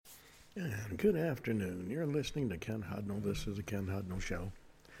And good afternoon. You're listening to Ken Hudnall. This is the Ken Hudnall Show.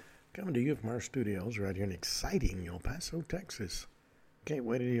 Coming to you from our studios right here in exciting El Paso, Texas.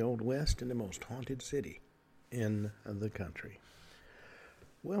 Gateway to the Old West and the most haunted city in the country.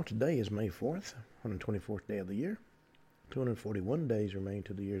 Well, today is May 4th, 124th day of the year. 241 days remain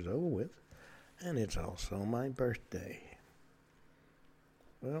till the year's over with. And it's also my birthday.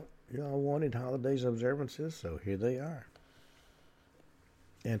 Well, y'all wanted holidays observances, so here they are.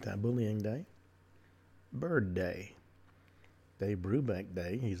 Anti-Bullying Day, Bird Day, Dave Brubeck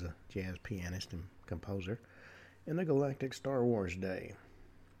Day, he's a jazz pianist and composer, and the Galactic Star Wars Day,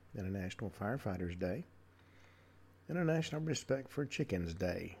 International Firefighters Day, International Respect for Chickens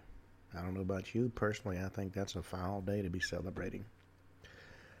Day. I don't know about you, personally I think that's a foul day to be celebrating.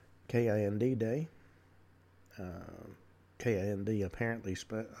 KIND Day, KIND apparently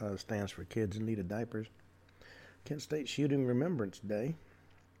stands for Kids in Need of Diapers. Kent State Shooting Remembrance Day,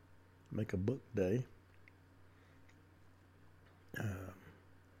 Make a Book Day,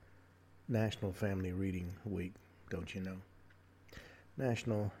 National Family Reading Week, don't you know?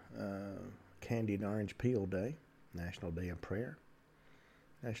 National Candied Orange Peel Day, National Day of Prayer,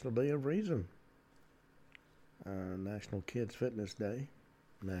 National Day of Reason, National Kids Fitness Day,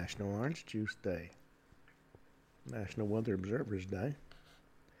 National Orange Juice Day, National Weather Observers Day,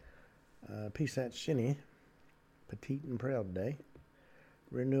 Pisat Shinny, Petite and Proud Day,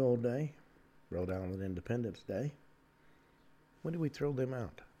 Renewal Day, Rhode Island Independence Day. When do we throw them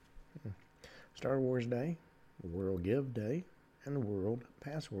out? Star Wars Day, World Give Day, and World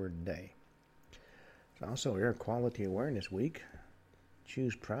Password Day. It's also Air Quality Awareness Week,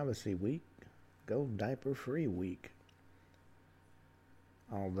 Choose Privacy Week, Go Diaper Free Week.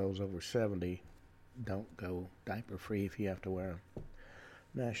 All those over 70 don't go diaper free if you have to wear them.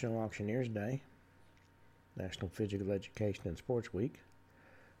 National Auctioneers Day, National Physical Education and Sports Week,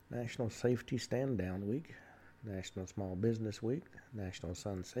 National Safety Stand Down Week, National Small Business Week, National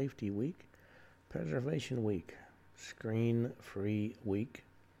Sun Safety Week, Preservation Week, Screen Free Week,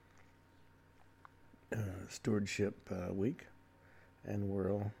 Stewardship Week, and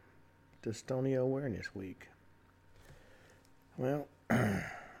World Dystonia Awareness Week. Well,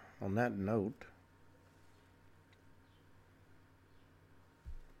 on that note,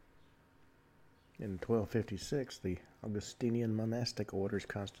 in 1256, the Augustinian monastic orders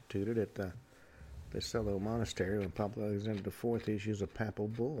constituted at the Cello Monastery when Pope Alexander IV issues a papal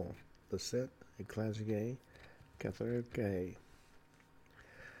bull, the Set Ecclesiae Catholicae.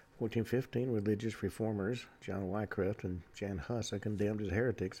 1415, religious reformers John Wycliffe and Jan Hus are condemned as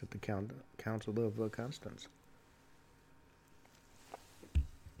heretics at the Council of Constance.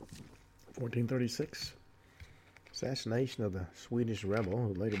 1436, assassination of the Swedish rebel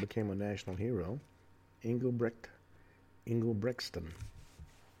who later became a national hero, Ingelbrectsson.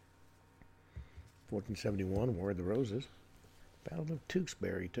 1471, War of the Roses. Battle of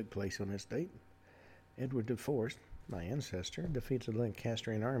Tewkesbury took place on this date. Edward de Forest, my ancestor, defeats the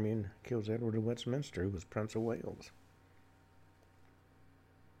Lancastrian army and kills Edward of Westminster, who was Prince of Wales.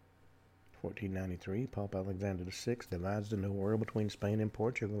 1493, Pope Alexander VI divides the New World between Spain and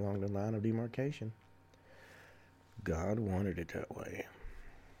Portugal along the line of demarcation. God wanted it that way.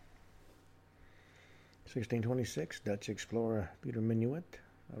 1626, Dutch explorer Peter Minuit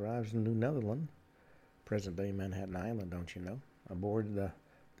arrives in New Netherland, present-day Manhattan Island, don't you know, aboard the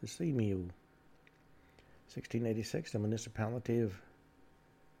Seamew. 1686, the municipality of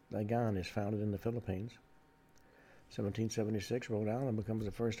Ligan is founded in the Philippines. 1776, Rhode Island becomes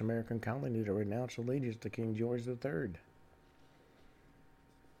the first American colony to renounce allegiance to King George III.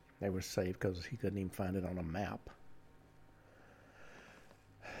 They were safe because he couldn't even find it on a map.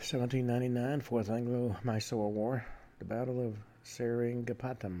 1799, Fourth Anglo-Mysore War, the Battle of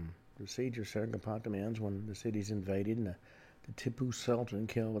Seringapatam. The siege of Seringapatam ends when the city is invaded and the Tipu Sultan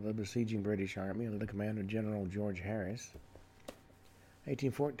killed by the besieging British army under the command of General George Harris.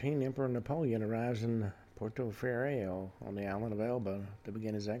 1814, Emperor Napoleon arrives in Porto Ferraio on the island of Elba to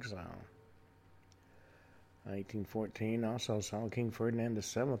begin his exile. 1814 also saw King Ferdinand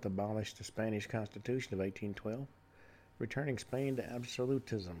VII abolish the Spanish Constitution of 1812, returning Spain to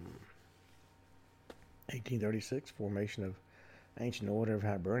absolutism. 1836, formation of Ancient Order of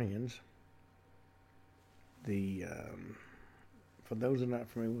Hibernians. For those who are not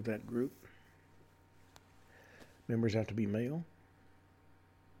familiar with that group, members have to be male.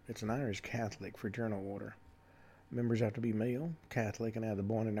 It's an Irish Catholic fraternal order. Members have to be male, Catholic, and either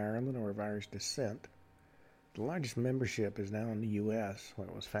born in Ireland or of Irish descent. The largest membership is now in the U.S., where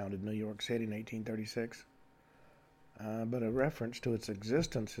it was founded in New York City in 1836. But a reference to its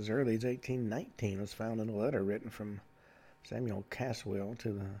existence as early as 1819 was found in a letter written from Samuel Caswell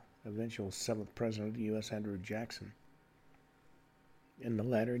to the eventual 7th President of the U.S., Andrew Jackson. In the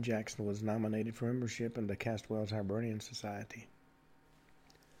latter, Jackson was nominated for membership in the Castwell's Hibernian Society.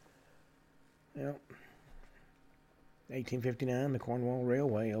 1859, the Cornwall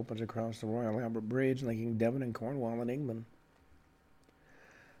Railway opens across the Royal Albert Bridge, linking Devon and Cornwall in England.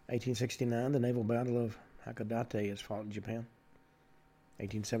 1869, the naval battle of Hakodate is fought in Japan.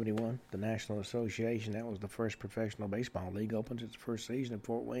 1871, the National Association, that was the first professional baseball league, opens its first season in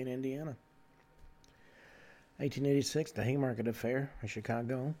Fort Wayne, Indiana. 1886, the Haymarket Affair in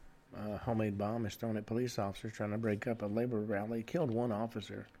Chicago. A homemade bomb is thrown at police officers trying to break up a labor rally, killed one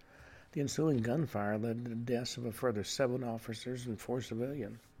officer. The ensuing gunfire led to the deaths of a further 7 officers and 4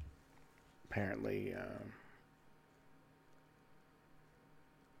 civilians. Apparently,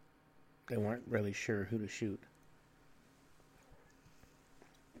 they weren't really sure who to shoot.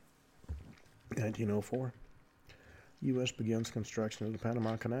 1904, U.S. begins construction of the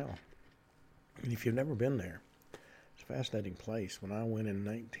Panama Canal. And if you've never been there, it's a fascinating place. When I went in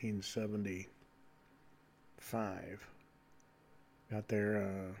 1975, got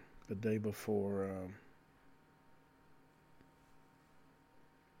there the day before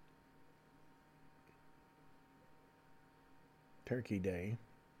Turkey Day.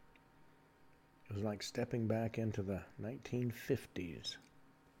 It was like stepping back into the 1950s.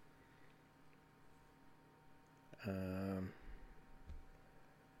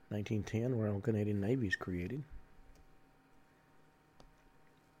 1910, Royal Canadian Navy is created.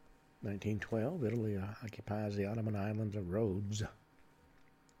 1912, Italy occupies the Ottoman islands of Rhodes.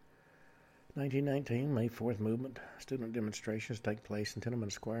 1919, May 4th movement. Student demonstrations take place in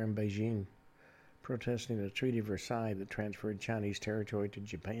Tiananmen Square in Beijing, protesting the Treaty of Versailles that transferred Chinese territory to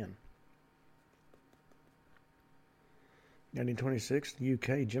Japan. 1926, the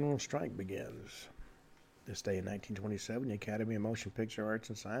UK general strike begins. This day in 1927, the Academy of Motion Picture Arts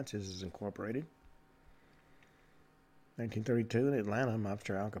and Sciences is incorporated. 1932, in Atlanta,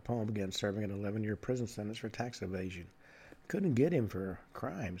 mobster Al Capone began serving an 11-year prison sentence for tax evasion. Couldn't get him for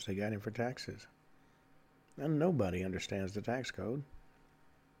crimes, they got him for taxes. And nobody understands the tax code.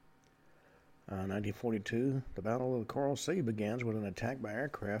 1942, the Battle of the Coral Sea begins with an attack by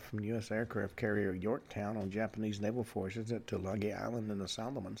aircraft from U.S. aircraft carrier Yorktown on Japanese naval forces at Tulagi Island in the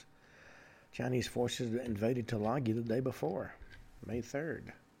Solomons. Chinese forces invaded Tulagi the day before, May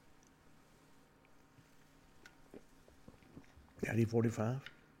 3rd. 1945,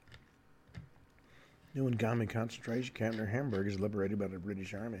 Neuengamme concentration camp near Hamburg is liberated by the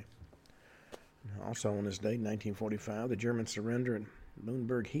British Army. Also on this date, 1945, the German surrender at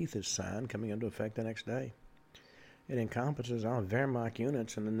Lunenburg Heath is signed, coming into effect the next day. It encompasses all Wehrmacht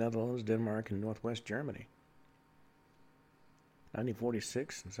units in the Netherlands, Denmark, and northwest Germany.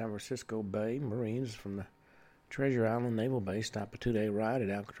 1946, in San Francisco Bay, Marines from the Treasure Island Naval Base stop a 2-day riot at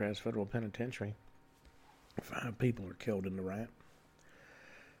Alcatraz Federal Penitentiary. 5 people are killed in the riot.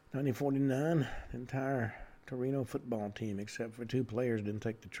 1949, the entire Torino football team, except for 2 players, didn't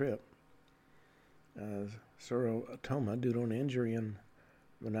take the trip. Suro Atoma, due to an injury, and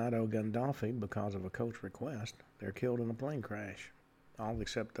Renato Gandolfi, because of a coach request, they're killed in a plane crash. All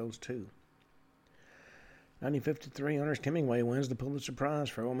except those 2. 1953, Ernest Hemingway wins the Pulitzer Prize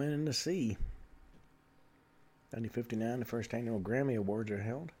for Old Men in the Sea. 1959, the first annual Grammy Awards are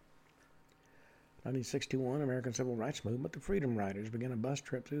held. 1961, American Civil Rights Movement, the Freedom Riders begin a bus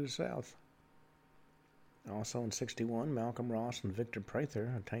trip through the South. Also in 61, Malcolm Ross and Victor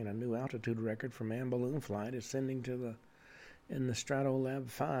Prather attain a new altitude record for manned balloon flight, ascending to in the Stratolab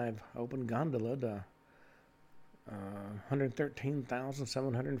 5 open gondola to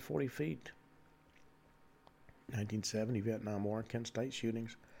 113,740 feet. 1970, Vietnam War, Kent State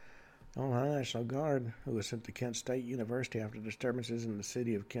shootings. The Ohio National Guard, who was sent to Kent State University after disturbances in the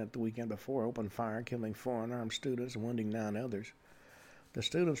city of Kent the weekend before, opened fire, killing 4 unarmed students and wounding 9 others. The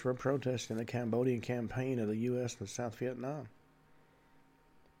students were protesting the Cambodian campaign of the U.S. in South Vietnam.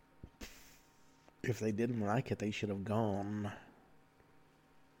 If they didn't like it, they should have gone.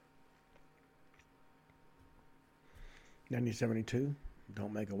 1972,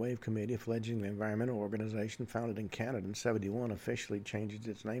 Don't Make a Wave Committee, a fledgling environmental organization founded in Canada in 1971, officially changes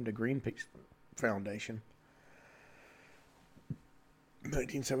its name to Greenpeace Foundation.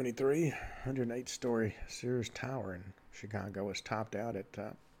 1973, 108-story Sears Tower in Chicago was topped out at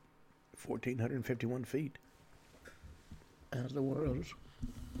 1,451 feet as the world's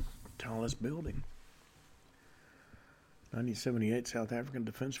tallest building. 1978, South African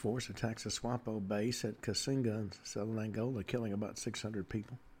Defense Force attacks a SWAPO base at Kasinga in southern Angola, killing about 600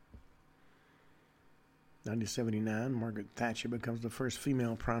 people. 1979, Margaret Thatcher becomes the first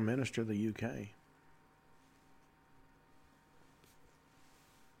female Prime Minister of the UK.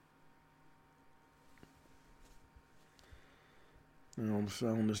 So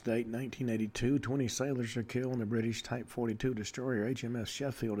on this date, 1982, 20 sailors are killed when the British Type 42 destroyer HMS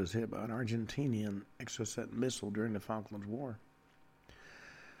Sheffield is hit by an Argentinian Exocet missile during the Falklands War.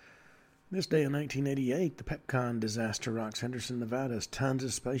 This day in 1988, the Pepcon disaster rocks Henderson, Nevada as tons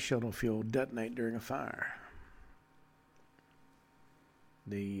of space shuttle fuel detonate during a fire.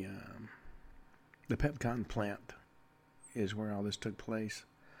 The Pepcon plant is where all this took place.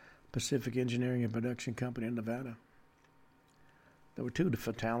 Pacific Engineering and Production Company in Nevada. There were 2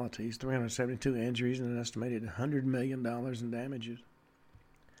 fatalities, 372 injuries, and an estimated $100 million in damages.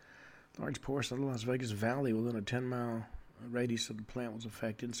 A large portion of the Las Vegas Valley within a 10-mile radius of the plant was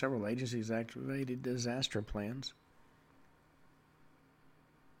affected, and several agencies activated disaster plans.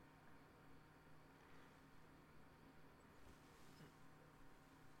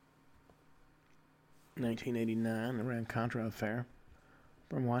 In 1989, Iran-Contra affair.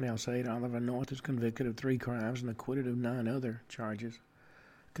 From White House aide Oliver North is convicted of 3 crimes and acquitted of 9 other charges.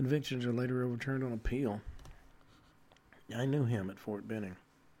 Convictions are later overturned on appeal. I knew him at Fort Benning.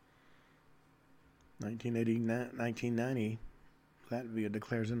 1990, Latvia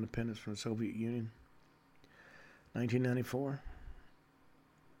declares independence from the Soviet Union. 1994,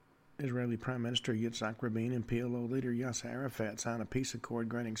 Israeli Prime Minister Yitzhak Rabin and PLO leader Yasser Arafat sign a peace accord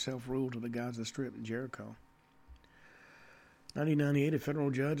granting self-rule to the Gaza Strip and Jericho. 1998, a federal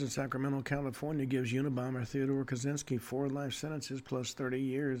judge in Sacramento, California gives Unabomber Theodore Kaczynski 4 life sentences plus 30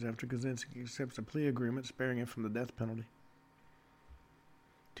 years after Kaczynski accepts a plea agreement sparing him from the death penalty.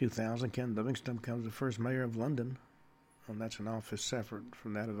 2000, Ken Livingstone becomes the first mayor of London. And that's an office separate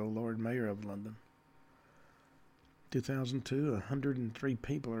from that of the Lord Mayor of London. 2002, 103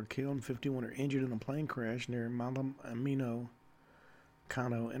 people are killed and 51 are injured in a plane crash near Malam Amino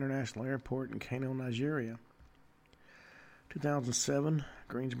Kano International Airport in Kano, Nigeria. 2007,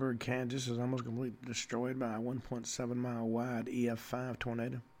 Greensburg, Kansas is almost completely destroyed by a 1.7-mile wide EF5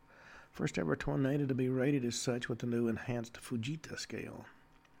 tornado. First ever tornado to be rated as such with the new enhanced Fujita scale.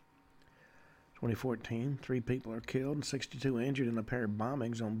 2014, 3 people are killed and 62 injured in a pair of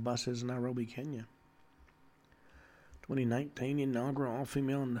bombings on buses in Nairobi, Kenya. 2019, the inaugural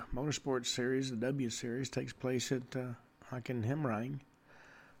all-female motorsports series, the W Series, takes place at Hockenheimring.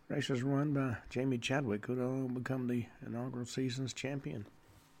 Race was run by Jamie Chadwick, who will become the inaugural season's champion.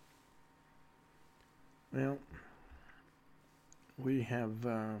 Well, we have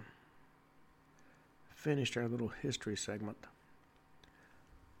finished our little history segment.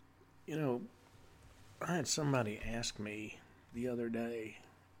 You know, I had somebody ask me the other day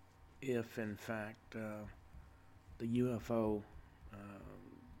if, in fact, the UFO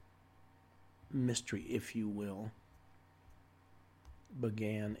mystery, if you will,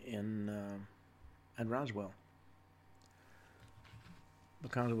 began at Roswell,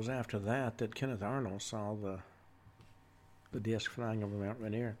 because it was after that Kenneth Arnold saw the disc flying over Mount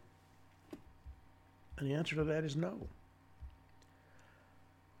Rainier, and the answer to that is no.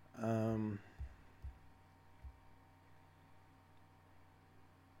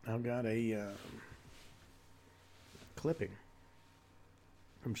 I've got a clipping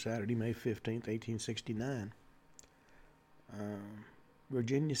from Saturday, May 15th, 1869.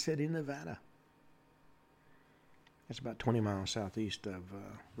 Virginia City, Nevada. It's about 20 miles southeast of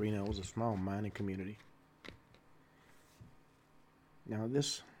Reno. It was a small mining community. Now,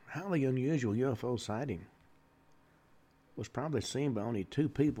 this highly unusual UFO sighting was probably seen by only 2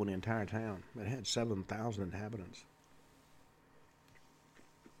 people in the entire town. It had 7,000 inhabitants.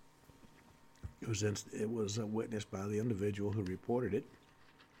 It was witnessed by the individual who reported it,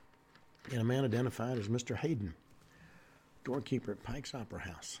 and a man identified as Mr. Hayden, doorkeeper at Pike's Opera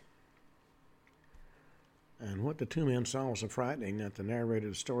House. And what the 2 men saw was so frightening that the narrator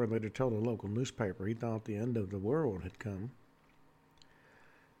of the story later told a local newspaper he thought the end of the world had come.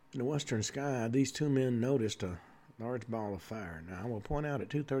 In the western sky, these 2 men noticed a large ball of fire. Now, I will point out at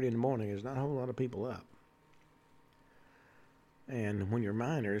 2:30 in the morning, there's not a whole lot of people up. And when you're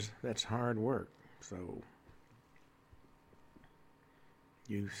miners, that's hard work. So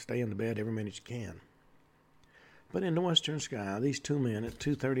you stay in the bed every minute you can. But in the western sky, these 2 men at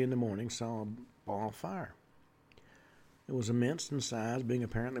 2:30 in the morning saw a ball of fire. It was immense in size, being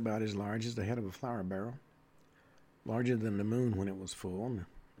apparently about as large as the head of a flour barrel, larger than the moon when it was full, and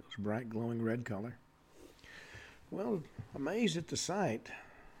it was bright, glowing red color. Well, amazed at the sight,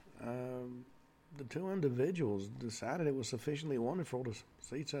 the 2 individuals decided it was sufficiently wonderful to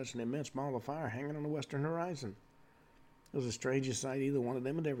see such an immense ball of fire hanging on the western horizon. It was the strangest sight either one of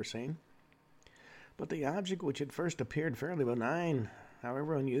them had ever seen. But the object, which at first appeared fairly benign,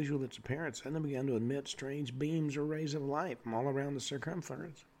 however unusual its appearance, suddenly began to emit strange beams or rays of light from all around the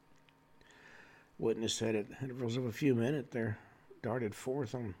circumference. Witness said at intervals of a few minutes, their darted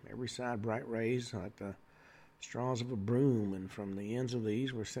forth on every side bright rays like the straws of a broom, and from the ends of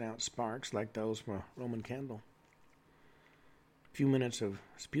these were sent out sparks like those from a Roman candle. A few minutes of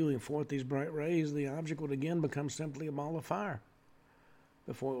spewing forth these bright rays, the object would again become simply a ball of fire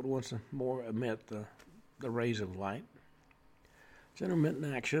before it would once more emit the rays of light. Its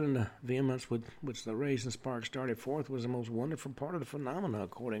intermittent action and the vehemence with which the rays and sparks darted forth was the most wonderful part of the phenomena,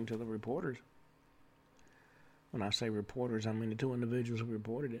 according to the reporters. When I say reporters, I mean the two individuals who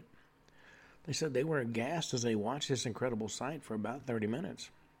reported it. They said they were aghast as they watched this incredible sight for about 30 minutes.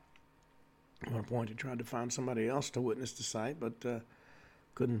 At one point, they tried to find somebody else to witness the sight, but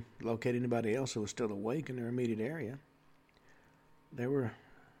couldn't locate anybody else who was still awake in their immediate area.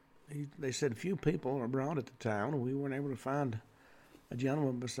 They said few people were abroad at the time, and we weren't able to find a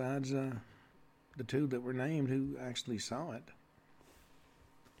gentleman besides the two that were named who actually saw it.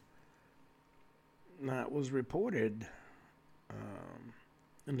 Now, it was reported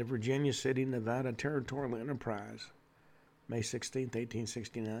in the Virginia City, Nevada Territorial Enterprise, May 16,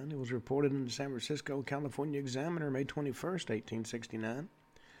 1869. It was reported in the San Francisco, California Examiner, May 21, 1869,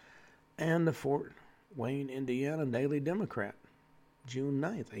 and the Fort Wayne, Indiana Daily Democrat, June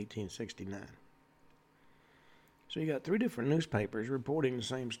 9, 1869. So you got three different newspapers reporting the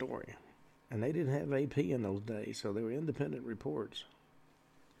same story, and they didn't have AP in those days, so they were independent reports.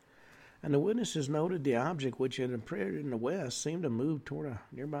 And the witnesses noted the object, which had appeared in the west, seemed to move toward a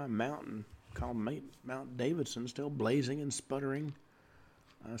nearby mountain called Mount Davidson, still blazing and sputtering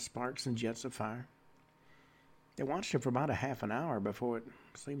sparks and jets of fire. They watched it for about a half an hour before it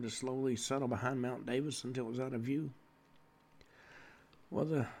seemed to slowly settle behind Mount Davidson until it was out of view. Well,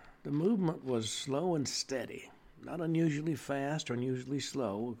 the movement was slow and steady, not unusually fast or unusually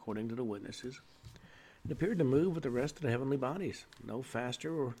slow, according to the witnesses. It appeared to move with the rest of the heavenly bodies, no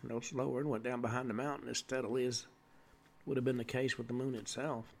faster or no slower, and went down behind the mountain as steadily as would have been the case with the moon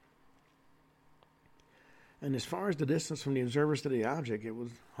itself. And as far as the distance from the observers to the object, it was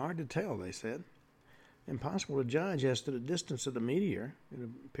hard to tell, they said. Impossible to judge as to the distance of the meteor. It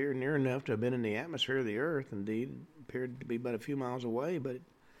appeared near enough to have been in the atmosphere of the Earth. Indeed, it appeared to be but a few miles away, but it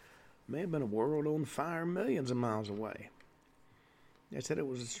may have been a world on fire millions of miles away. They said it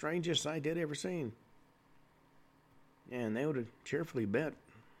was the strangest sight they'd ever seen. And they would have cheerfully bet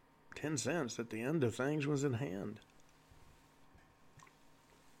 10 cents that the end of things was at hand.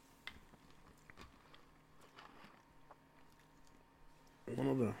 One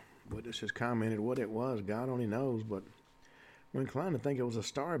of the witnesses commented what it was, God only knows, but we're inclined to think it was a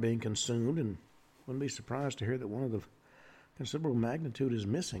star being consumed, and wouldn't be surprised to hear that one of the considerable magnitude is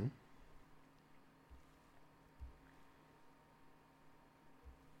missing.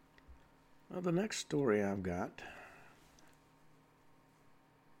 Well, the next story I've got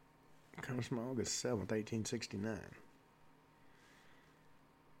comes from August 7th, 1869.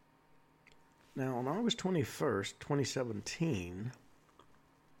 Now, on August 21st, 2017,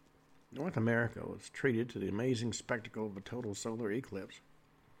 North America was treated to the amazing spectacle of a total solar eclipse.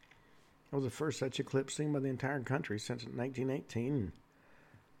 It was the first such eclipse seen by the entire country since 1918, and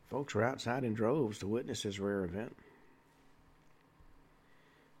folks were outside in droves to witness this rare event.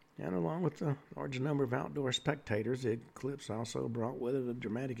 And along with the large number of outdoor spectators, the eclipse also brought with it a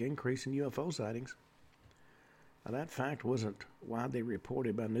dramatic increase in UFO sightings. Now, that fact wasn't widely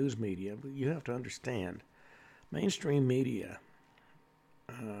reported by news media, but you have to understand, mainstream media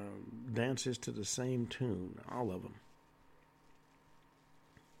dances to the same tune, all of them.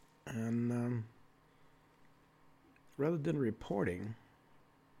 And rather than reporting,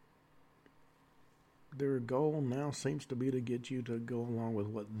 their goal now seems to be to get you to go along with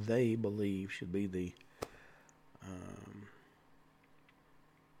what they believe should be the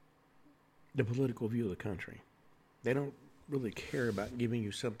political view of the country. They don't really care about giving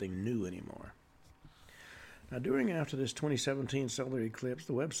you something new anymore. Now, during and after this 2017 solar eclipse,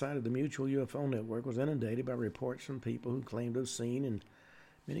 the website of the Mutual UFO Network was inundated by reports from people who claimed to have seen, in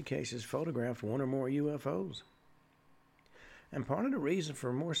many cases, photographed one or more UFOs. And part of the reason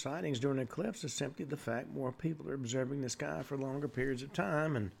for more sightings during an eclipse is simply the fact more people are observing the sky for longer periods of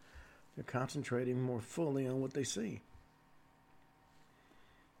time, and they're concentrating more fully on what they see.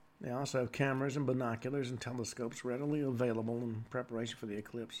 They also have cameras and binoculars and telescopes readily available in preparation for the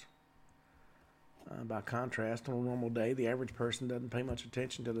eclipse. By contrast, on a normal day, the average person doesn't pay much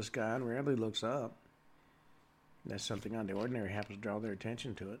attention to the sky and rarely looks up. That's something out of the ordinary happens to draw their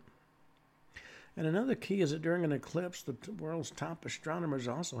attention to it. And another key is that during an eclipse, the world's top astronomers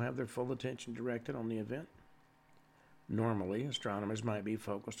also have their full attention directed on the event. Normally, astronomers might be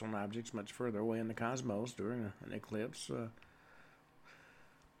focused on objects much further away in the cosmos during an eclipse.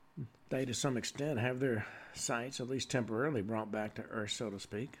 They, to some extent, have their sights, at least temporarily, brought back to Earth, so to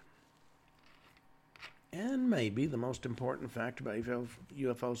speak. And maybe the most important factor about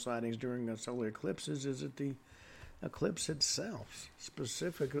UFO sightings during the solar eclipses is that the eclipse itself,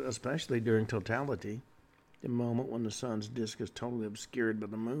 especially during totality, the moment when the sun's disk is totally obscured by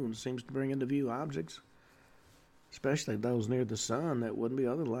the moon, seems to bring into view objects, especially those near the sun, that wouldn't be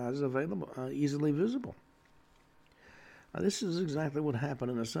otherwise easily visible. This is exactly what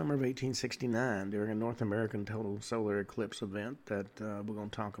happened in the summer of 1869 during a North American total solar eclipse event that we're going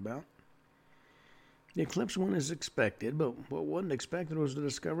to talk about. The eclipse went as expected, but what wasn't expected was the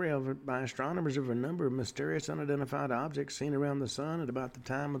discovery by astronomers of a number of mysterious unidentified objects seen around the sun at about the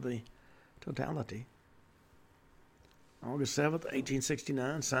time of the totality. August 7th,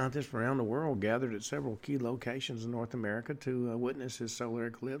 1869, scientists from around the world gathered at several key locations in North America to witness this solar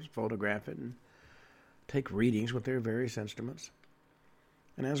eclipse, photograph it, and take readings with their various instruments.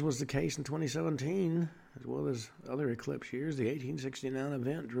 And as was the case in 2017, as well as other eclipse years, the 1869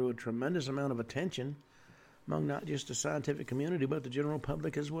 event drew a tremendous amount of attention among not just the scientific community, but the general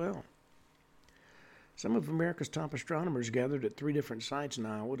public as well. Some of America's top astronomers gathered at 3 different sites in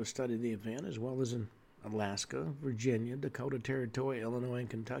Iowa to study the event, as well as in Alaska, Virginia, Dakota Territory, Illinois, and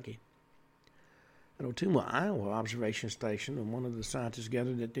Kentucky. At Ottumwa, Iowa observation station, and one of the scientists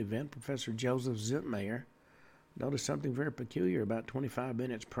gathered at the event, Professor Joseph Zipmeyer, noticed something very peculiar about 25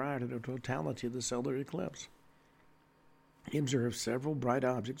 minutes prior to the totality of the solar eclipse. He observed several bright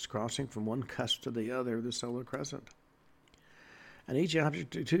objects crossing from one cusp to the other of the solar crescent, and each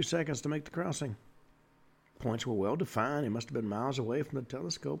object took 2 seconds to make the crossing. Points were well defined and must have been miles away from the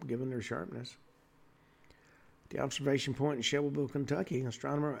telescope given their sharpness. The observation point in Shelbyville, Kentucky,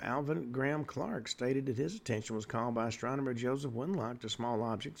 astronomer Alvin Graham Clark stated that his attention was called by astronomer Joseph Winlock to small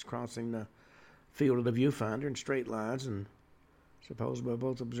objects crossing the field of the viewfinder in straight lines and supposed by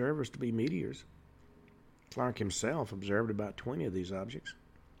both observers to be meteors. Clark himself observed about 20 of these objects.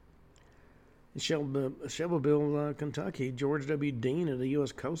 In Shelbyville, Kentucky, George W. Dean of the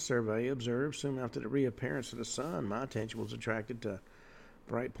U.S. Coast Survey observed soon after the reappearance of the sun, my attention was attracted to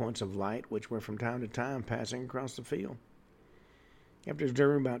bright points of light which were from time to time passing across the field. After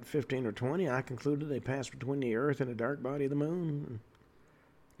observing about 15 or 20, I concluded they passed between the Earth and the dark body of the moon.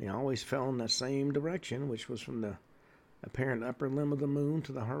 They always fell in the same direction, which was from the apparent upper limb of the moon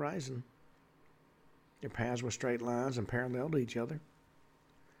to the horizon. Their paths were straight lines and parallel to each other.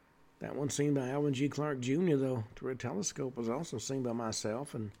 That one seen by Alvin G. Clark Jr., though, through a telescope, was also seen by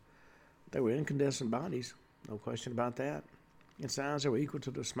myself, and they were incandescent bodies, no question about that. In size, they were equal to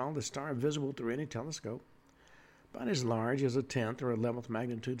the smallest star visible through any telescope, about as large as a 10th or 11th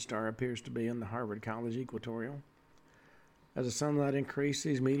magnitude star appears to be in the Harvard College equatorial. As the sunlight increased,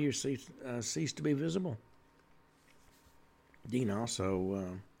 these meteors ceased to be visible. Dean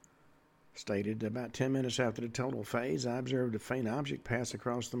also stated, about 10 minutes after the total phase, I observed a faint object pass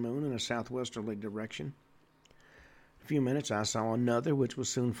across the moon in a southwesterly direction. In a few minutes, I saw another, which was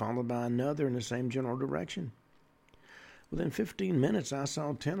soon followed by another in the same general direction. Within 15 minutes, I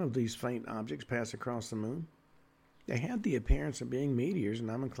saw 10 of these faint objects pass across the moon. They had the appearance of being meteors, and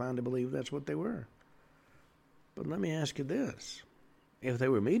I'm inclined to believe that's what they were. But let me ask you this. If they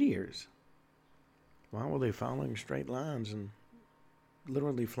were meteors, why were they following straight lines and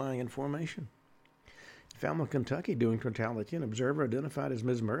literally flying in formation? In Falmouth, Kentucky, during totality, an observer identified as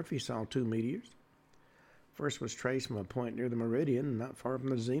Ms. Murphy saw 2 meteors. First was traced from a point near the meridian, not far from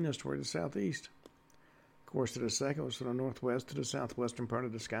the zenith toward the southeast. Course to the second was from the northwest to the southwestern part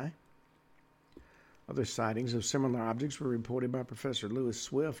of the sky. Other sightings of similar objects were reported by Professor Lewis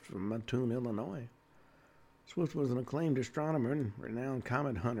Swift from Mattoon, Illinois. Swift was an acclaimed astronomer and renowned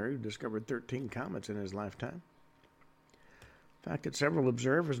comet hunter who discovered 13 comets in his lifetime. The fact that several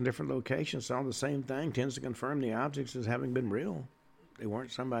observers in different locations saw the same thing tends to confirm the objects as having been real. They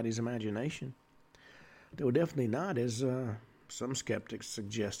weren't somebody's imagination. They were definitely not, as some skeptics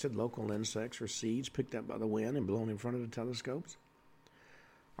suggested, local insects or seeds picked up by the wind and blown in front of the telescopes.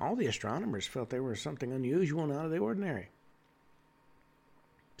 All the astronomers felt they were something unusual and out of the ordinary.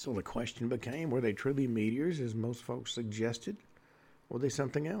 So the question became, were they truly meteors, as most folks suggested, or were they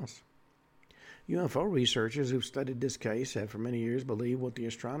something else? UFO researchers who've studied this case have for many years believed what the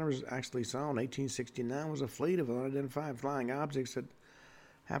astronomers actually saw in 1869 was a fleet of unidentified flying objects that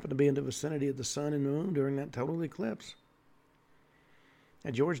happened to be in the vicinity of the sun and moon during that total eclipse. Now,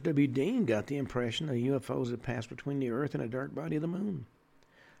 George W. Dean got the impression that UFOs had passed between the Earth and a dark body of the moon.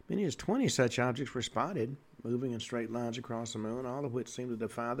 Many as 20 such objects were spotted, moving in straight lines across the moon, all of which seemed to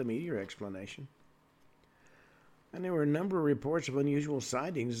defy the meteor explanation. And there were a number of reports of unusual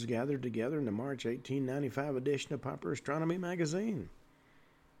sightings gathered together in the March 1895 edition of Popular Astronomy magazine.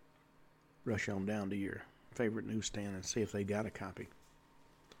 rush on down to your favorite newsstand and see if they got a copy.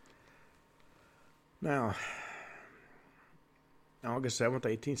 Now, August 7th,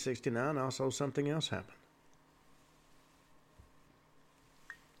 1869, also something else happened.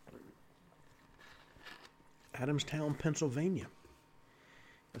 Adamstown, Pennsylvania.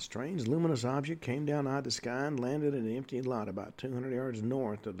 A strange luminous object came down out of the sky and landed in an empty lot about 200 yards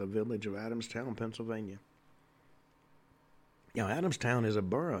north of the village of Adamstown, Pennsylvania. Now, Adamstown is a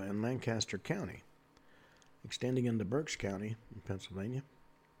borough in Lancaster County, extending into Berks County in Pennsylvania.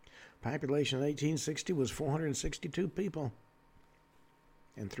 Population in 1860 was 462 people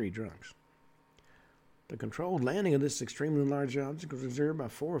and 3 drunks. The controlled landing of this extremely large object was observed by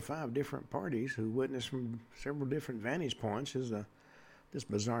 4 or 5 different parties who witnessed from several different vantage points as this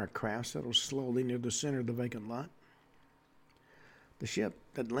bizarre craft settled slowly near the center of the vacant lot. The ship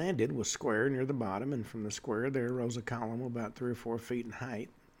that landed was square near the bottom, and from the square there rose a column about 3 or 4 feet in height,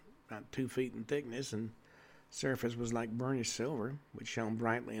 about 2 feet in thickness, and surface was like burnished silver, which shone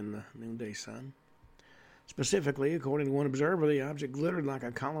brightly in the noonday sun. Specifically, according to one observer, the object glittered like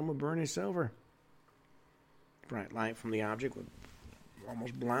a column of burnished silver. Bright light from the object was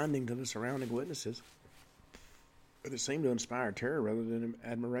almost blinding to the surrounding witnesses, but it seemed to inspire terror rather than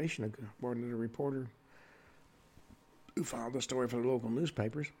admiration, according to the reporter who filed the story for the local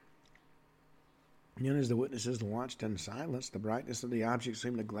newspapers. And then as the witnesses watched in silence, the brightness of the object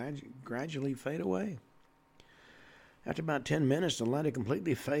seemed to gradually fade away. After about 10 minutes, the light had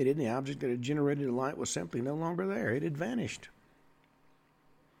completely faded, and the object that had generated the light was simply no longer there. It had vanished.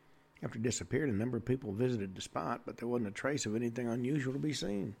 After it disappeared, a number of people visited the spot, but there wasn't a trace of anything unusual to be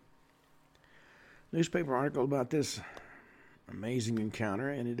seen. A newspaper article about this amazing encounter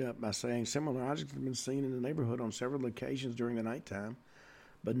ended up by saying similar objects have been seen in the neighborhood on several occasions during the nighttime,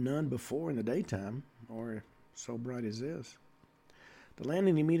 but none before in the daytime, or so bright as this. The land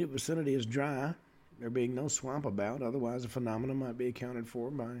in the immediate vicinity is dry, there being no swamp about. Otherwise, the phenomenon might be accounted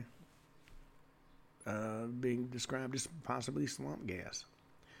for by being described as possibly swamp gas,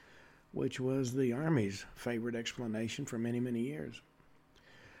 which was the Army's favorite explanation for many, many years.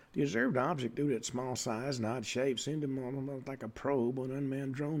 The observed object, due to its small size and odd shape, seemed to look like a probe or an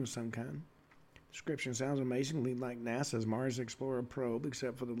unmanned drone of some kind. The description sounds amazingly like NASA's Mars Explorer probe,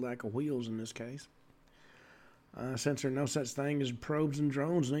 except for the lack of wheels in this case. Since there are no such thing as probes and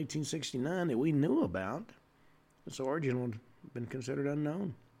drones in 1869 that we knew about, its origin would have been considered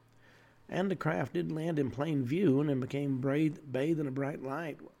unknown. And the craft did land in plain view and then became bathed in a bright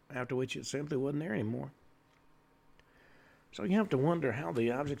light, after which it simply wasn't there anymore. So you have to wonder how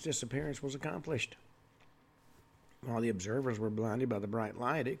the object's disappearance was accomplished. While the observers were blinded by the bright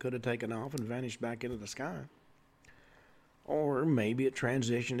light, it could have taken off and vanished back into the sky. Or maybe it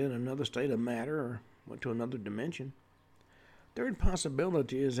transitioned in another state of matter or went to another dimension. Third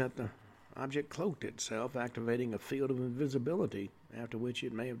possibility is that the object cloaked itself, activating a field of invisibility, after which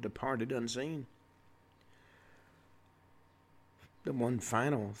it may have departed unseen. The one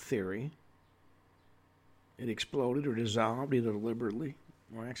final theory, it exploded or dissolved either deliberately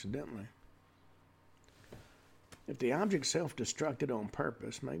or accidentally. If the object self-destructed on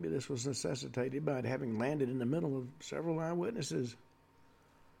purpose, maybe this was necessitated by it having landed in the middle of several eyewitnesses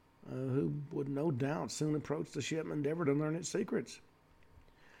who would no doubt soon approach the ship and endeavor to learn its secrets.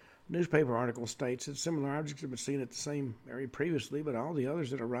 A newspaper article states that similar objects have been seen at the same area previously, but all the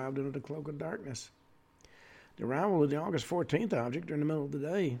others had arrived under the cloak of darkness. The arrival of the August 14th object during the middle of the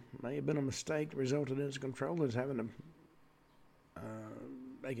day may have been a mistake that resulted in its controllers having to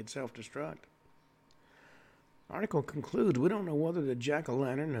make it self-destruct. The article concludes, we don't know whether the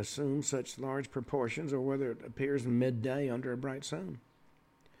jack-o'-lantern assumes such large proportions or whether it appears in midday under a bright sun.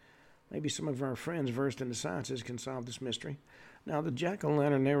 Maybe some of our friends versed in the sciences can solve this mystery. Now, the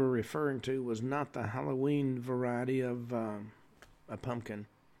jack-o'-lantern they were referring to was not the Halloween variety of a pumpkin.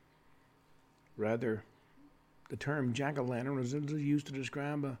 Rather, the term jack-o'-lantern was used to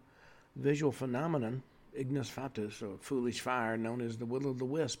describe a visual phenomenon, ignis fatuus, or foolish fire, known as the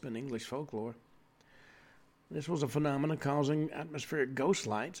will-o'-the-wisp in English folklore. This was a phenomenon causing atmospheric ghost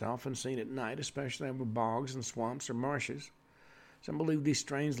lights, often seen at night, especially over bogs and swamps or marshes. Some believe these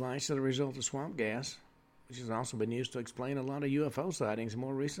strange lights are the result of swamp gas, which has also been used to explain a lot of UFO sightings in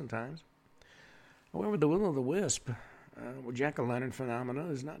more recent times. However, the will-o'-the-wisp, or jack-o'-lantern phenomena,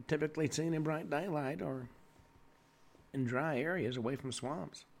 is not typically seen in bright daylight or in dry areas away from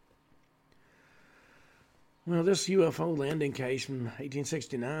swamps. Well, this UFO landing case from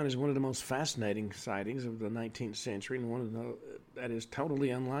 1869 is one of the most fascinating sightings of the 19th century, and one that is totally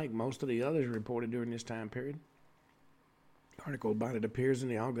unlike most of the others reported during this time period. The article about it appears in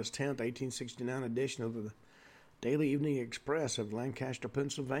the August 10th, 1869 edition of the Daily Evening Express of Lancaster,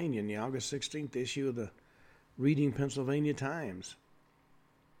 Pennsylvania, in the August 16th issue of the Reading Pennsylvania Times.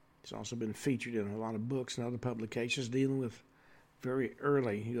 It's also been featured in a lot of books and other publications dealing with very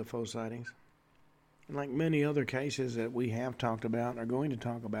early UFO sightings. And like many other cases that we have talked about and are going to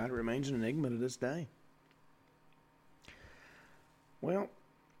talk about, it remains an enigma to this day. Well,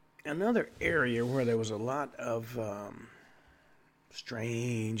 another area where there was a lot of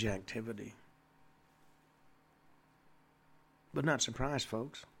strange activity. But not surprised,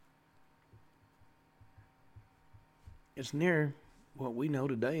 folks. It's near what we know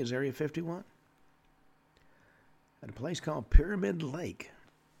today as Area 51. At a place called Pyramid Lake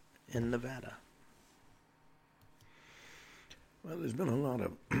in Nevada. Well, there's been a lot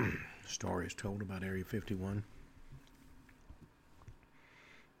of stories told about Area 51.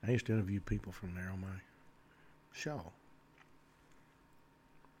 I used to interview people from there on my show.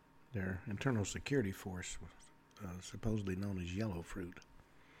 Their internal security force was supposedly known as Yellow Fruit,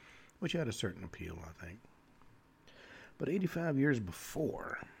 which had a certain appeal, I think. But 85 years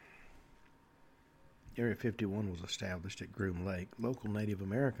before Area 51 was established at Groom Lake, local Native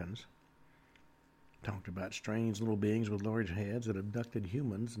Americans talked about strange little beings with large heads that abducted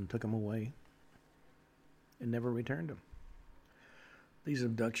humans and took them away and never returned them. These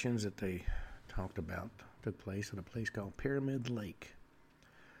abductions that they talked about took place at a place called Pyramid Lake.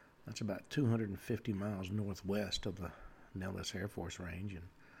 That's about 250 miles northwest of the Nellis Air Force Range. And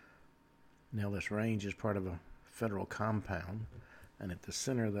Nellis Range is part of a federal compound, and at the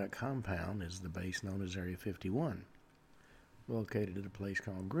center of that compound is the base known as Area 51, located at a place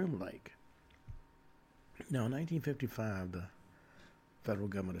called Groom Lake. Now, in 1955, the federal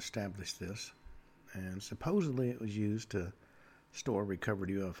government established this, and supposedly it was used to store recovered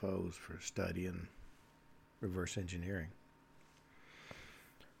UFOs for study and reverse engineering.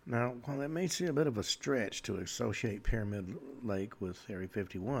 Now, while that may seem a bit of a stretch to associate Pyramid Lake with Area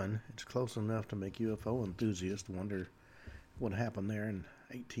 51, it's close enough to make UFO enthusiasts wonder what happened there in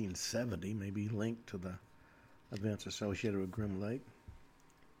 1870, maybe linked to the events associated with Groom Lake.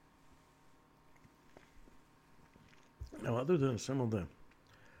 Now, other than some of the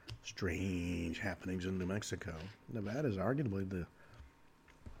strange happenings in New Mexico, Nevada is arguably the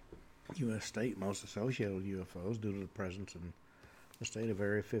U.S. state most associated with UFOs due to the presence in the state of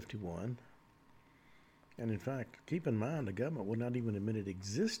Area 51. And in fact, keep in mind, the government would not even admit it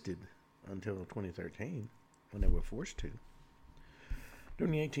existed until 2013, when they were forced to.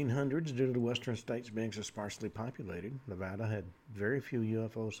 During the 1800s, due to the western states being so sparsely populated, Nevada had very few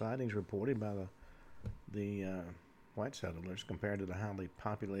UFO sightings reported by the white settlers compared to the highly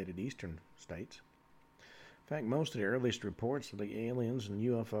populated eastern states. In fact, most of the earliest reports of the aliens and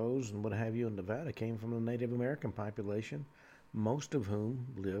UFOs and what have you in Nevada came from the Native American population, most of whom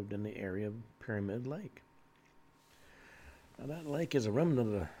lived in the area of Pyramid Lake. Now, that lake is a remnant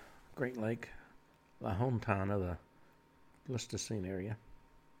of the Great Lake La Hontan of the Pleistocene area.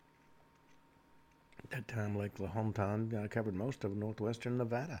 At that time, Lake La Hontan covered most of northwestern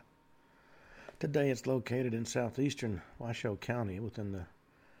Nevada. Today, it's located in southeastern Washoe County within the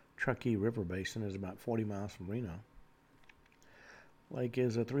Truckee River Basin. Is about 40 miles from Reno. Lake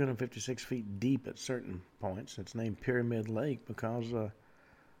is 356 feet deep at certain points. It's named Pyramid Lake because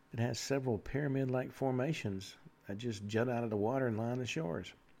it has several pyramid-like formations that just jut out of the water and line the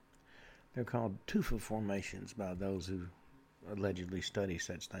shores. They're called tufa formations by those who allegedly study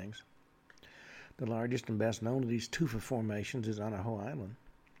such things. The largest and best known of these tufa formations is Idaho Island.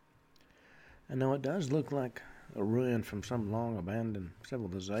 And though it does look like a ruin from some long abandoned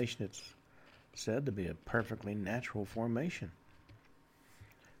civilization, it's said to be a perfectly natural formation.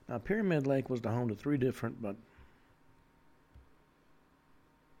 Now, Pyramid Lake was the home to three different but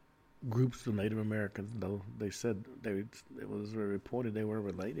groups of Native Americans, though they said it was reported they were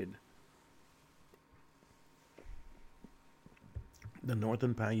related. The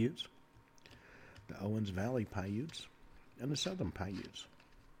Northern Paiutes, the Owens Valley Paiutes, and the Southern Paiutes.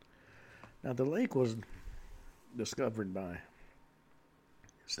 Now, the lake was discovered by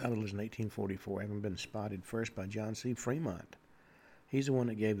settlers in 1844, having been spotted first by John C. Fremont. He's the one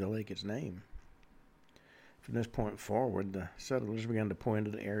that gave the lake its name. From this point forward, the settlers began to pour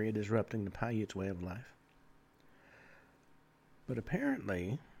into the area, disrupting the Paiutes' way of life. But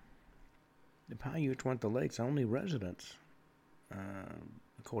apparently, the Paiutes weren't the lake's only residents,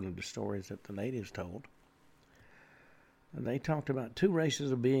 according to stories that the natives told. And they talked about two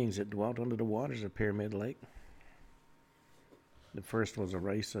races of beings that dwelt under the waters of Pyramid Lake. The first was a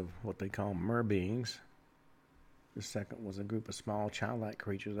race of what they call mer beings. The second was a group of small childlike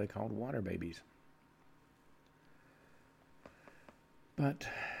creatures they called water babies. But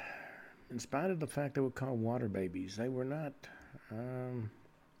in spite of the fact they were called water babies, they were not,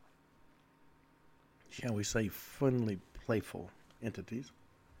 shall we say, friendly, playful entities.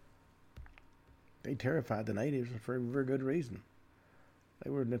 They terrified the natives for a very good reason. They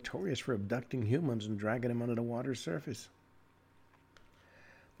were notorious for abducting humans and dragging them under the water's surface.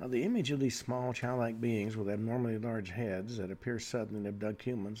 Now, the image of these small, childlike beings with abnormally large heads that appear suddenly to abduct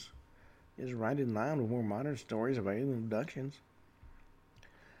humans is right in line with more modern stories of alien abductions.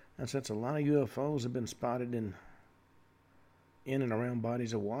 And since a lot of UFOs have been spotted in and around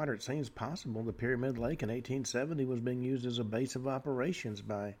bodies of water, it seems possible the Pyramid Lake in 1870 was being used as a base of operations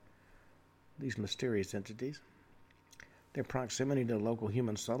by these mysterious entities. Their proximity to local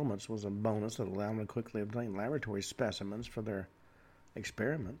human settlements was a bonus that allowed them to quickly obtain laboratory specimens for their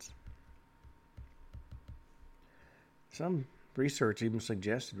experiments. Some research even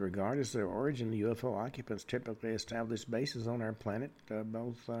suggested, regardless of their origin, the UFO occupants typically established bases on our planet,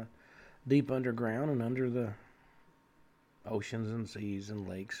 both deep underground and under the oceans and seas and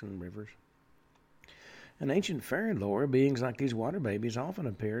lakes and rivers. In ancient fairy lore, beings like these water babies often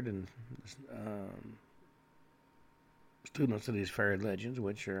appeared in students of these fairy legends,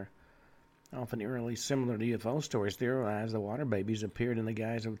 which are often eerily similar to UFO stories, theorize the water babies appeared in the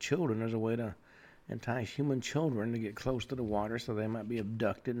guise of children as a way to entice human children to get close to the water so they might be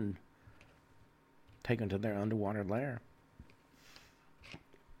abducted and taken to their underwater lair.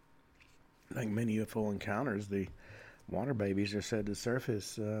 Like many UFO encounters, the water babies are said to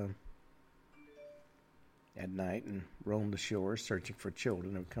surface at night and roam the shores searching for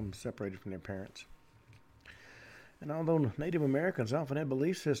children who become separated from their parents. And although Native Americans often had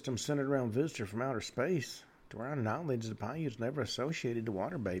belief systems centered around visitors from outer space, to our knowledge, the Paiutes never associated the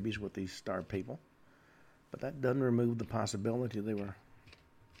water babies with these star people. But that doesn't remove the possibility they were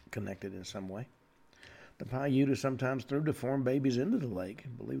connected in some way. The Paiutes sometimes threw deformed babies into the lake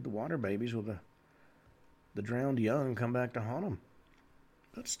and believed the water babies with the drowned young come back to haunt them.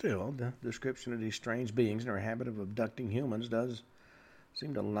 But still, the description of these strange beings and their habit of abducting humans does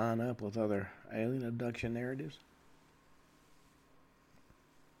seem to line up with other alien abduction narratives.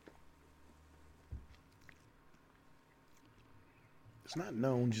 It's not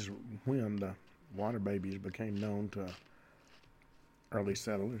known just when the water babies became known to early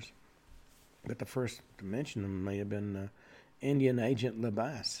settlers, but the first to mention them may have been Indian agent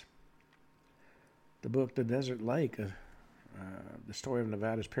LeBass. The book The Desert Lake, the story of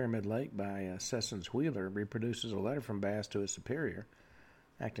Nevada's Pyramid Lake by Sessions Wheeler, reproduces a letter from Bass to his superior,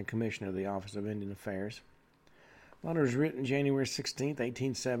 acting commissioner of the Office of Indian Affairs. The letter was written January 16,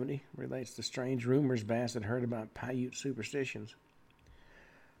 1870, relates to strange rumors Bass had heard about Paiute superstitions.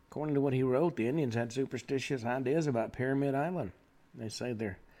 According to what he wrote, the Indians had superstitious ideas about Pyramid Island. They say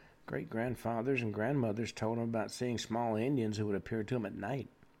their great-grandfathers and grandmothers told them about seeing small Indians who would appear to them at night.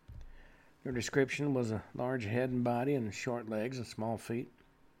 Their description was a large head and body and short legs and small feet.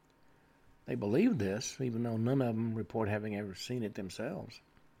 They believed this, even though none of them report having ever seen it themselves.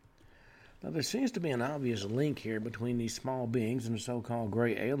 Now, there seems to be an obvious link here between these small beings and the so-called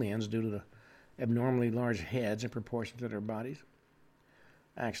gray aliens due to the abnormally large heads in proportion to their bodies.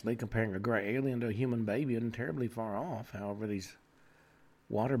 Actually, comparing a gray alien to a human baby isn't terribly far off. However, these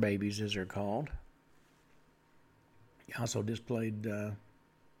water babies, as they're called, also displayed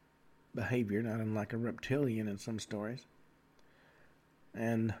behavior not unlike a reptilian in some stories.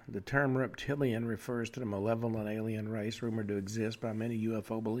 And the term reptilian refers to the malevolent alien race rumored to exist by many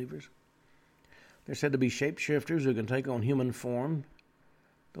UFO believers. They're said to be shapeshifters who can take on human form,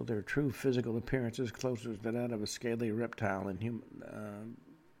 though their true physical appearance is closer to that of a scaly reptile in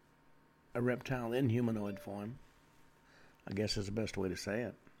humanoid form, I guess is the best way to say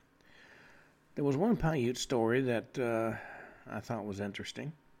it. There was one Paiute story that I thought was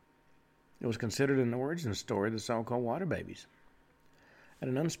interesting. It was considered an origin story of the so-called water babies. At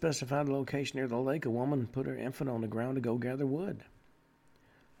an unspecified location near the lake, a woman put her infant on the ground to go gather wood.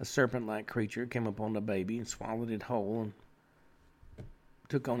 A serpent-like creature came upon the baby and swallowed it whole and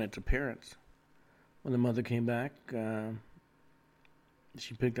took on its appearance. When the mother came back,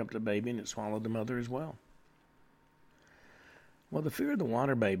 she picked up the baby and it swallowed the mother as well. Well, the fear of the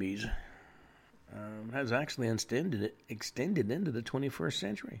water babies has actually extended into the 21st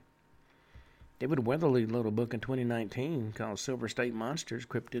century. David Weatherly wrote a book in 2019 called Silver State Monsters,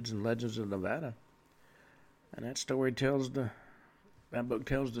 Cryptids and Legends of Nevada. And that book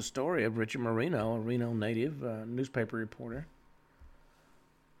tells the story of Richard Marino, a Reno native newspaper reporter,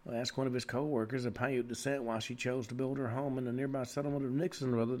 who asked one of his co-workers of Paiute descent why she chose to build her home in the nearby settlement of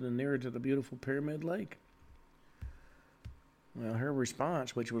Nixon rather than nearer to the beautiful Pyramid Lake. Well, her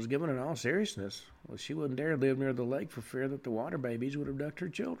response, which was given in all seriousness, was she wouldn't dare live near the lake for fear that the water babies would abduct her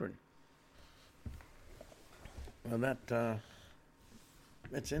children. Well,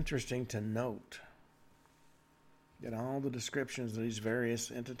 it's interesting to note that all the descriptions of these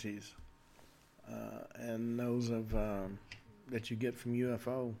various entities and those of that you get from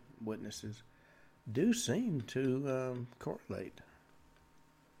UFO witnesses do seem to correlate.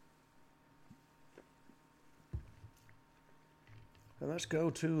 So let's go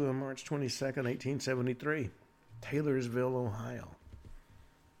to March 22nd, 1873, Taylorsville, Ohio.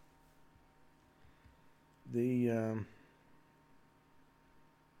 This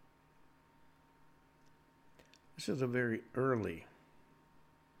is a very early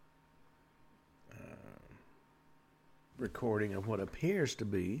recording of what appears to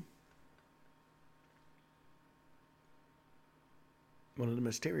be one of the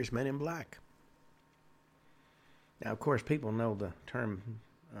mysterious men in black. Now, of course, people know the term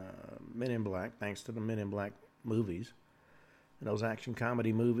Men in Black thanks to the Men in Black movies. In those action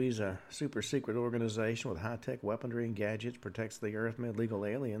comedy movies, a super secret organization with high-tech weaponry and gadgets protects the Earth from illegal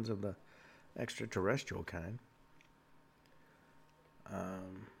aliens of the extraterrestrial kind.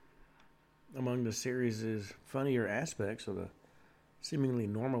 Among the series' funnier aspects are the seemingly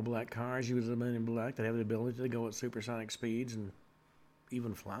normal black cars used by the Men in Black that have the ability to go at supersonic speeds and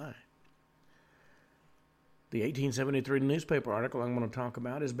even fly. The 1873 newspaper article I'm going to talk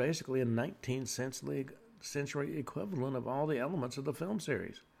about is basically a 19th century equivalent of all the elements of the film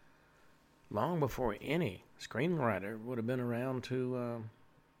series, long before any screenwriter would have been around to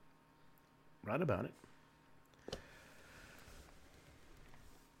write about it.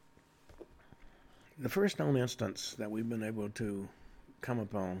 The first known instance that we've been able to come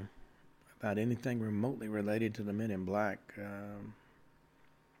upon about anything remotely related to the Men in Black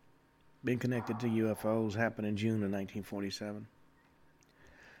being connected to UFOs happened in June of 1947. In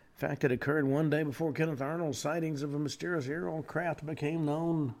fact, it occurred one day before Kenneth Arnold's sightings of a mysterious aerial craft became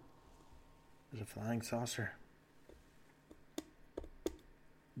known as a flying saucer.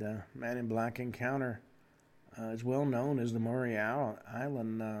 The Man in Black encounter is well known as the Maury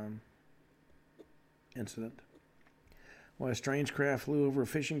Island incident, where a strange craft flew over a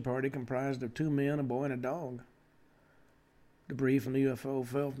fishing party comprised of 2 men, a boy, and a dog. Debris from the UFO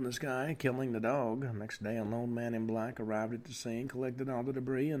fell from the sky, killing the dog. The next day, a lone man in black arrived at the scene, collected all the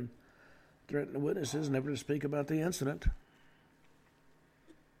debris, and threatened the witnesses never to speak about the incident.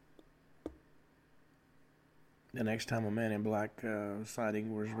 The next time a Man in Black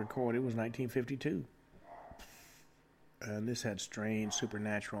sighting was recorded was 1952. And this had strange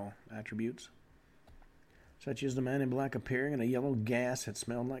supernatural attributes, such as the Man in Black appearing in a yellow gas that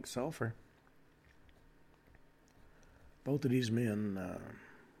smelled like sulfur. Both of these men,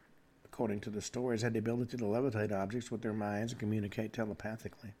 according to the stories, had the ability to levitate objects with their minds and communicate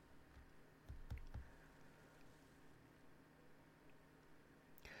telepathically.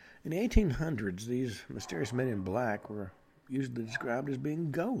 In the 1800s, these mysterious men in black were usually described as being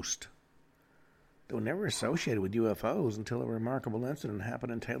ghosts. They were never associated with UFOs until a remarkable incident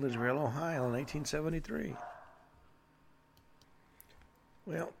happened in Taylorsville, Ohio in 1873.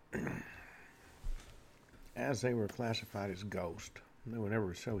 Well, as they were classified as ghosts, they were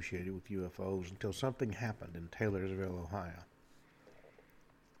never associated with UFOs until something happened in Taylorsville, Ohio.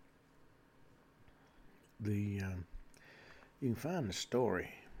 You can find the story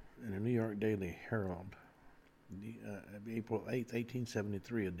in the New York Daily Herald, the April 8th,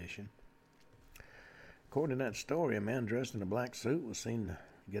 1873 edition. According to that story, a man dressed in a black suit was seen to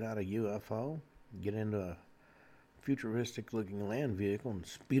get out a UFO, get into a futuristic-looking land vehicle, and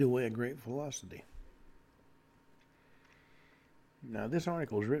speed away at great velocity. Now, this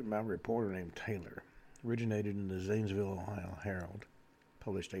article was written by a reporter named Taylor, originated in the Zanesville, Ohio Herald,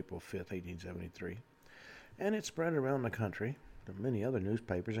 published April 5th, 1873, and it spread around the country to many other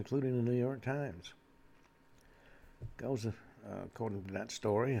newspapers, including the New York Times. Goes, according to that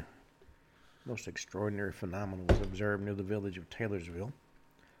story, a most extraordinary phenomenon was observed near the village of Taylorsville.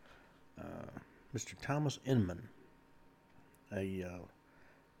 Mr. Thomas Inman, a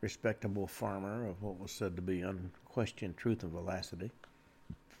respectable farmer of what was said to be unquestioned truth and veracity,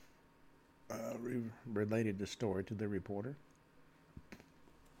 related the story to the reporter.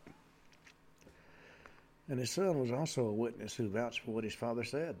 And his son was also a witness who vouched for what his father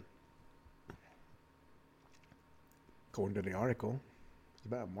said. According to the article, it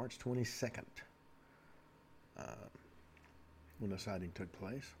was about March 22nd when the sighting took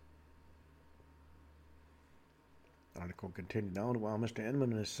place. The article continued on. While Mr.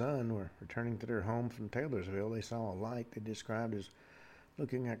 Inman and his son were returning to their home from Taylorsville, they saw a light they described as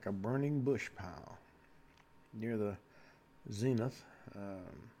looking like a burning bush pile near the zenith,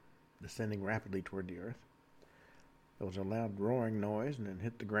 descending rapidly toward the earth. There was a loud roaring noise and it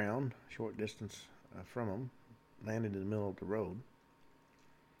hit the ground a short distance from them, landed in the middle of the road.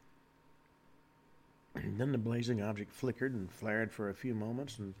 And then the blazing object flickered and flared for a few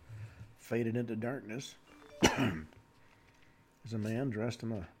moments and faded into darkness. As a man dressed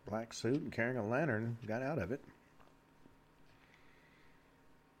in a black suit and carrying a lantern got out of it.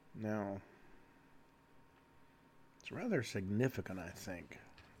 Now, it's rather significant, I think.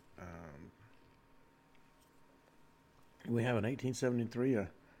 We have in 1873 an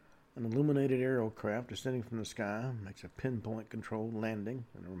illuminated aerial craft descending from the sky, makes a pinpoint controlled landing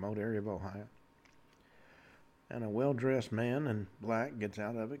in a remote area of Ohio. And a well-dressed man in black gets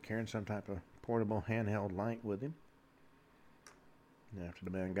out of it carrying some type of portable handheld light with him. And after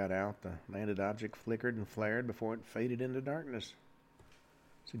the man got out, the landed object flickered and flared before it faded into darkness.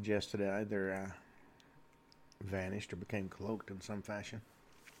 Suggested it either vanished or became cloaked in some fashion.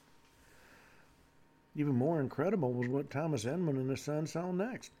 Even more incredible was what Thomas Edmund and his son saw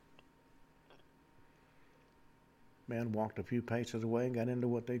next. Man walked a few paces away and got into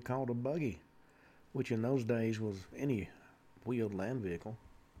what they called a buggy, which in those days was any wheeled land vehicle.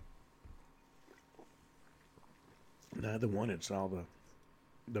 Neither one had saw the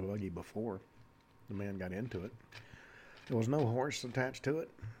buggy before the man got into it. There was no horse attached to it,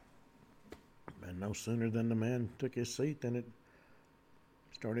 and no sooner than the man took his seat than it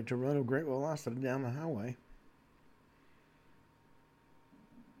started to run at great velocity down the highway.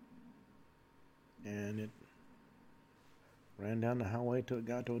 And it ran down the highway till it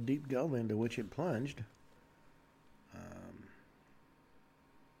got to a deep gully into which it plunged.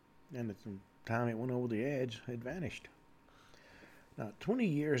 And at the time it went over the edge, it vanished. Now, 20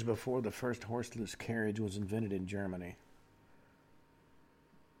 years before the first horseless carriage was invented in Germany,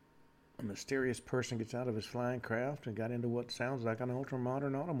 a mysterious person gets out of his flying craft and got into what sounds like an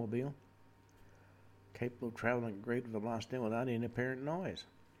ultra-modern automobile, capable of traveling at great velocity without any apparent noise.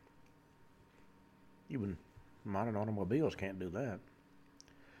 Even modern automobiles can't do that.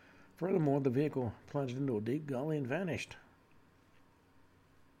 Furthermore, the vehicle plunged into a deep gully and vanished.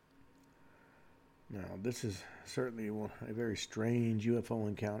 Now, this is certainly a very strange UFO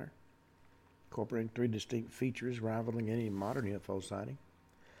encounter, incorporating three distinct features rivaling any modern UFO sighting.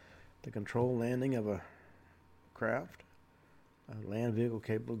 The controlled landing of a craft, a land vehicle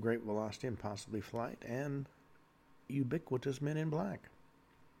capable of great velocity and possibly flight, and ubiquitous men in black.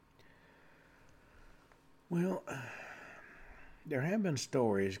 Well, there have been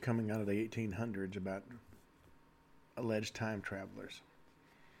stories coming out of the 1800s about alleged time travelers.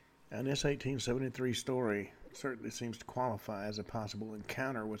 And this 1873 story certainly seems to qualify as a possible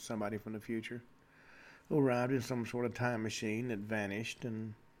encounter with somebody from the future who arrived in some sort of time machine that vanished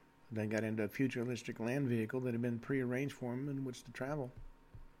and then got into a futuristic land vehicle that had been prearranged for him in which to travel.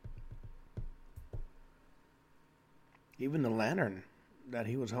 Even the lantern that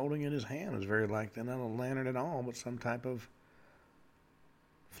he was holding in his hand was very likely not a lantern at all, but some type of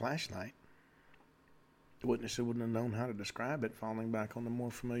flashlight. The witnesses wouldn't have known how to describe it, falling back on the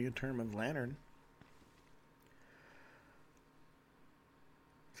more familiar term of lantern.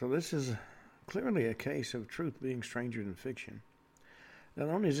 So this is clearly a case of truth being stranger than fiction. Not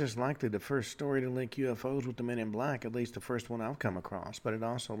only is this likely the first story to link UFOs with the men in black, at least the first one I've come across, but it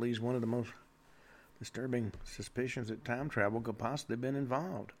also leaves one of the most disturbing suspicions that time travel could possibly have been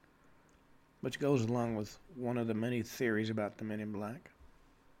involved, which goes along with one of the many theories about the men in black.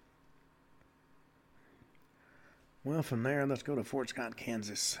 Well, from there, let's go to Fort Scott,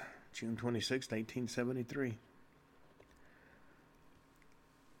 Kansas, June 26, 1873.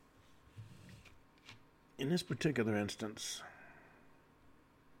 In this particular instance,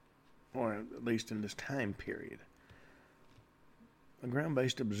 or at least in this time period, a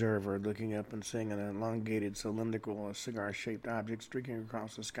ground-based observer looking up and seeing an elongated cylindrical cigar-shaped object streaking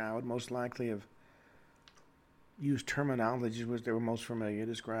across the sky would most likely have used terminology which they were most familiar,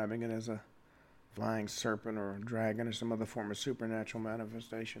 describing it as a flying serpent or a dragon or some other form of supernatural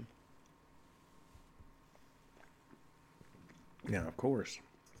manifestation. Now, of course,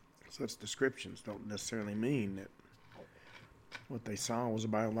 such descriptions don't necessarily mean that what they saw was a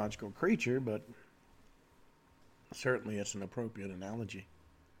biological creature, but certainly it's an appropriate analogy.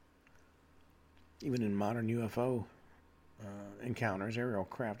 Even in modern UFO encounters, aerial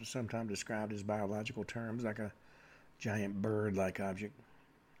craft is sometimes described as biological terms, like a giant bird-like object.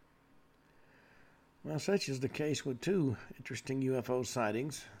 Well, such is the case with two interesting UFO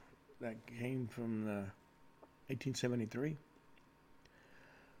sightings that came from 1873.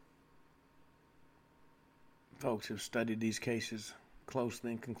 Folks have studied these cases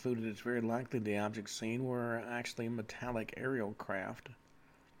closely and concluded it's very likely the objects seen were actually metallic aerial craft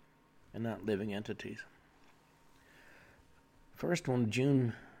and not living entities. First one,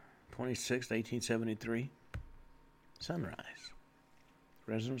 June 26, 1873. sunrise.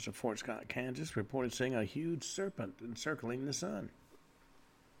 Residents of Fort Scott, Kansas reported seeing a huge serpent encircling the sun.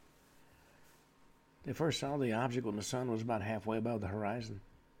 They first saw the object when the sun was about halfway above the horizon,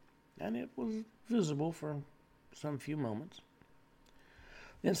 and it was visible for some few moments.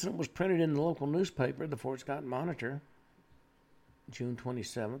 The incident was printed in the local newspaper, the Fort Scott Monitor, June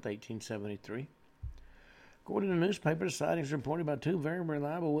 27, 1873. According to the newspaper, the sightings were reported by two very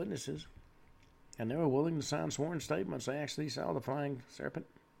reliable witnesses, and they were willing to sign sworn statements they actually saw the flying serpent.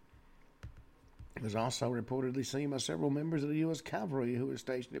 It was also reportedly seen by several members of the U.S. Cavalry who were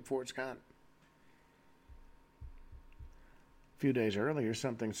stationed at Fort Scott. A few days earlier,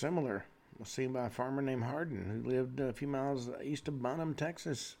 something similar was seen by a farmer named Hardin, who lived a few miles east of Bonham,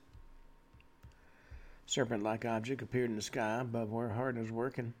 Texas. Serpent-like object appeared in the sky above where Hardin was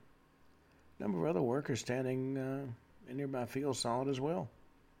working. A number of other workers standing in nearby fields saw it as well.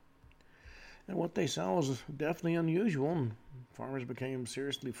 And what they saw was definitely unusual, and farmers became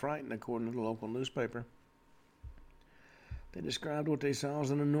seriously frightened, according to the local newspaper. They described what they saw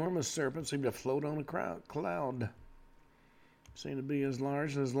as an enormous serpent seemed to float on a cloud. Seemed to be as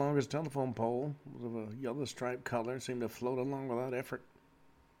large as long as a telephone pole, was of a yellow striped color, and seemed to float along without effort.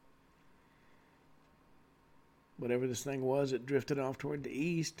 Whatever this thing was, it drifted off toward the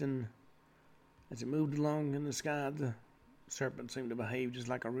east, and as it moved along in the sky, the serpent seemed to behave just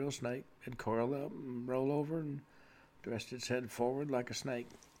like a real snake. It coiled up and rolled over and thrust its head forward like a snake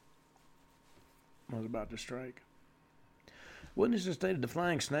was about to strike. Witnesses stated the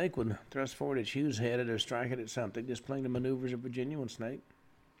flying snake would thrust forward its huge head or strike it at something, displaying the maneuvers of a genuine snake.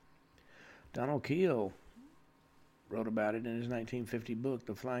 Donald Keel wrote about it in his 1950 book,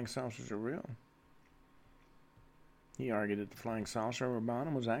 The Flying Saucers Are Real. He argued that the flying saucer over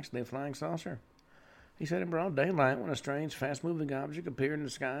Bonham was actually a flying saucer. He said in broad daylight, when a strange, fast-moving object appeared in the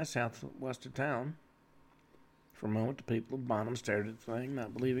sky southwest of town. For a moment, the people of Bonham stared at the thing,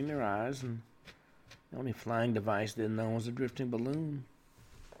 not believing their eyes, and the only flying device they didn't know was a drifting balloon.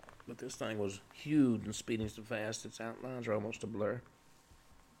 But this thing was huge and speeding so fast its outlines were almost a blur.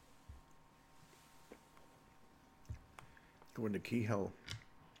 According to Kehoe,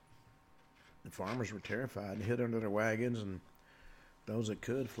 the farmers were terrified and hid under their wagons, and those that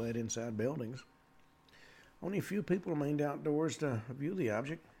could fled inside buildings. Only a few people remained outdoors to view the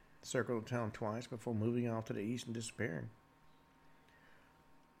object, circled the town twice before moving off to the east and disappearing.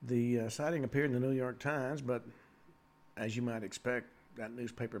 The sighting appeared in the New York Times, but as you might expect, that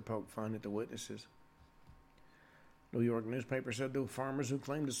newspaper poked fun at the witnesses. New York newspaper said the farmers who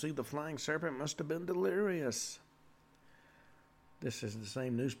claimed to see the flying serpent must have been delirious. This is the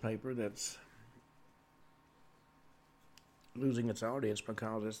same newspaper that's losing its audience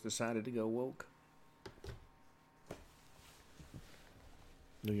because it's decided to go woke.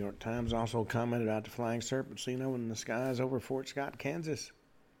 New York Times also commented about the flying serpent seen over in the skies over Fort Scott, Kansas.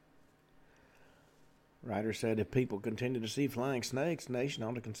 Writer said if people continue to see flying snakes, the nation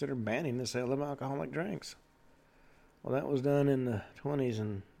ought to consider banning the sale of alcoholic drinks. Well, that was done in the 20s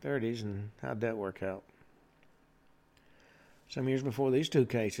and 30s, and how'd that work out? Some years before these two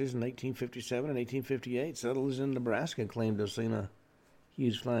cases, in 1857 and 1858, settlers in Nebraska claimed to have seen a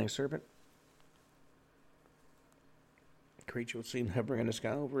huge flying serpent. The creature was seen hovering in the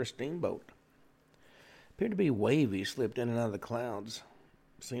sky over a steamboat. Appeared to be wavy, slipped in and out of the clouds.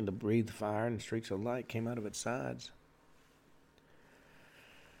 Seemed to breathe fire, and streaks of light came out of its sides.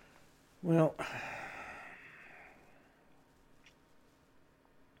 Well,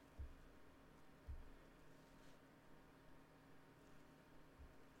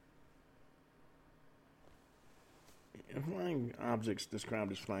 flying objects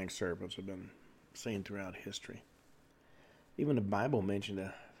described as flying serpents have been seen throughout history. Even the Bible mentioned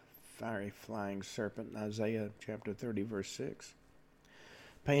a fiery flying serpent in Isaiah chapter 30, verse 6.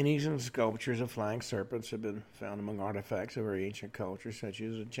 Paintings and sculptures of flying serpents have been found among artifacts of very ancient cultures, such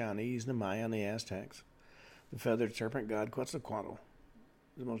as the Chinese, the Maya, and the Aztecs. The feathered serpent god Quetzalcoatl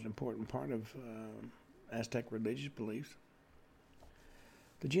is the most important part of Aztec religious beliefs.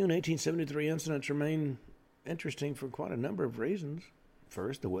 The June 1873 incidents remain interesting for quite a number of reasons.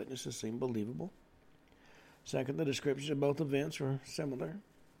 First, the witnesses seemed believable. Second, the descriptions of both events were similar.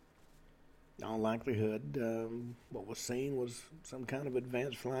 In all likelihood, what was seen was some kind of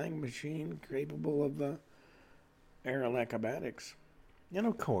advanced flying machine capable of aerial acrobatics. And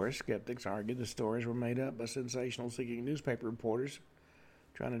of course, skeptics argued the stories were made up by sensational-seeking newspaper reporters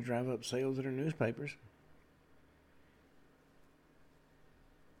trying to drive up sales of their newspapers.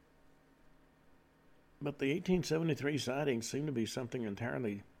 But the 1873 sightings seem to be something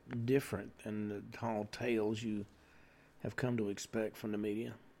entirely different than the tall tales you have come to expect from the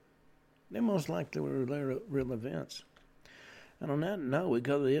media. They most likely were real events. And on that note, we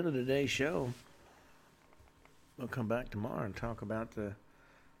go to the end of today's show. We'll come back tomorrow and talk about the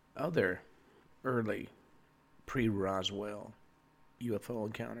other early pre-Roswell UFO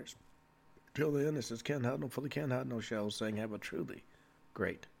encounters. Till then, this is Ken Hudnall for the Ken Hudnall Show saying have a truly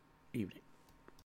great evening.